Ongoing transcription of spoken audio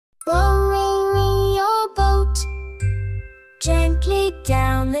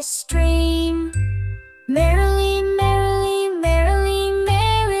down the stream. Merrily, merrily, merrily,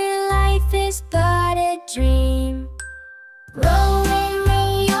 merry, life is but a dream. Row, row,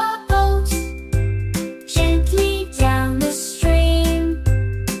 row your boat gently down the stream.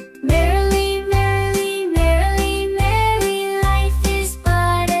 Merrily, merrily, merrily, merry, life is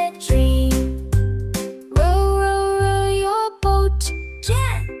but a dream. Row, row, row your boat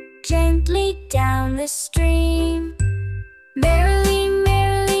gently down the stream. Merrily,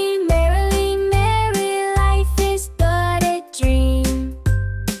 merrily, merrily, merry, life is but a dream.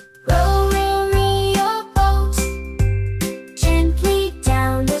 Row, row, row your boat gently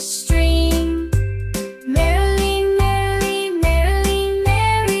down the stream. Merrily, merrily, merrily,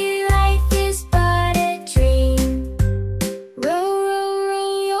 merry, life is but a dream. Row, row,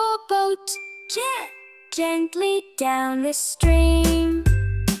 row your boat gently down the stream.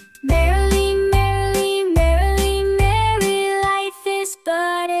 Merrily, merrily, merrily, merry, life is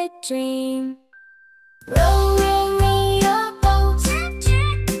but a dream. Row, row, row your boat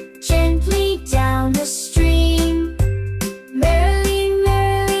gently down the stream. Merrily,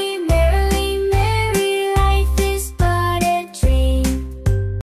 merrily, merrily, merry, life is but a dream.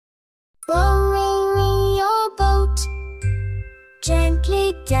 Row, row, row your boat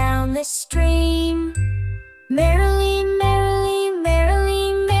gently down the stream. Merrily, merrily,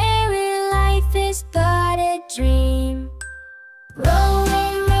 merrily, merry, life is but a dream. Row,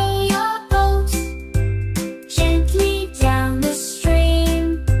 row, row your boat gently down the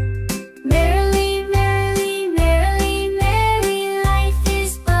stream. Merrily, merrily, merrily, merry, life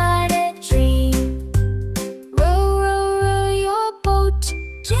is but a dream. Row, row, row your boat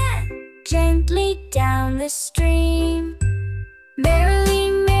gently down the stream.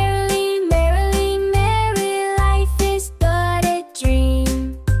 Merrily, merrily, merrily, merry, life is but a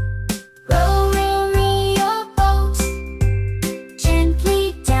dream. Row, row, row your boat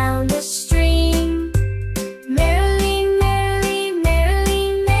gently down the stream. Merrily, merrily,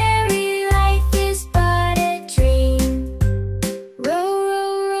 merrily, merry, life is but a dream. Row,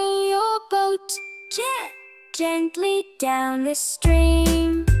 row, row your boat gently down the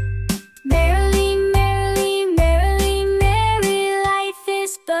stream. Merrily, merrily, merrily, merry, life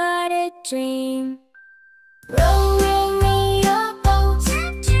is but a dream. Row, row, row your boat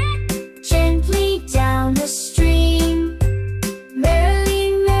gently down the stream.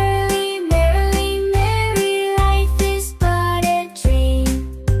 Merrily, merrily, merrily, merry, life is but a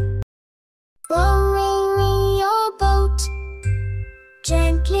dream. Row, row, row your boat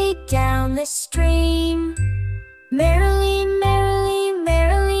gently down the stream. Merrily, merrily,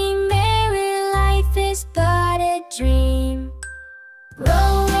 merrily, merry, life is but a dream.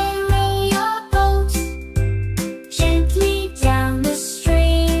 Row, row, row your boat gently down the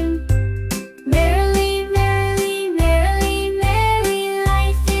stream. Merrily, merrily, merrily, merry,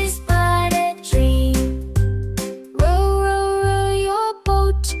 life is but a dream. Row, row, row your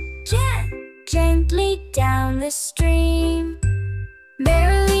boat gently down the stream.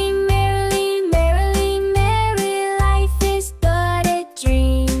 Merrily, merrily, merrily, merry, life is but a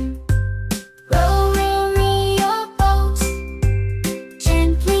dream. Row, row, row your boat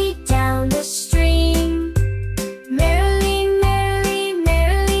gently down the stream. Merrily, merrily,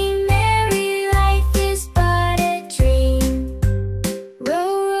 merrily, merry, life is but a dream.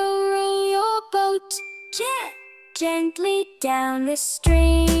 Row, row, row your boat gently down the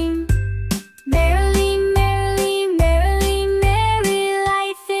stream. Merrily, merrily, merrily, merry,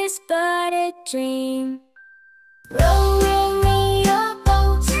 life is but a dream. Row,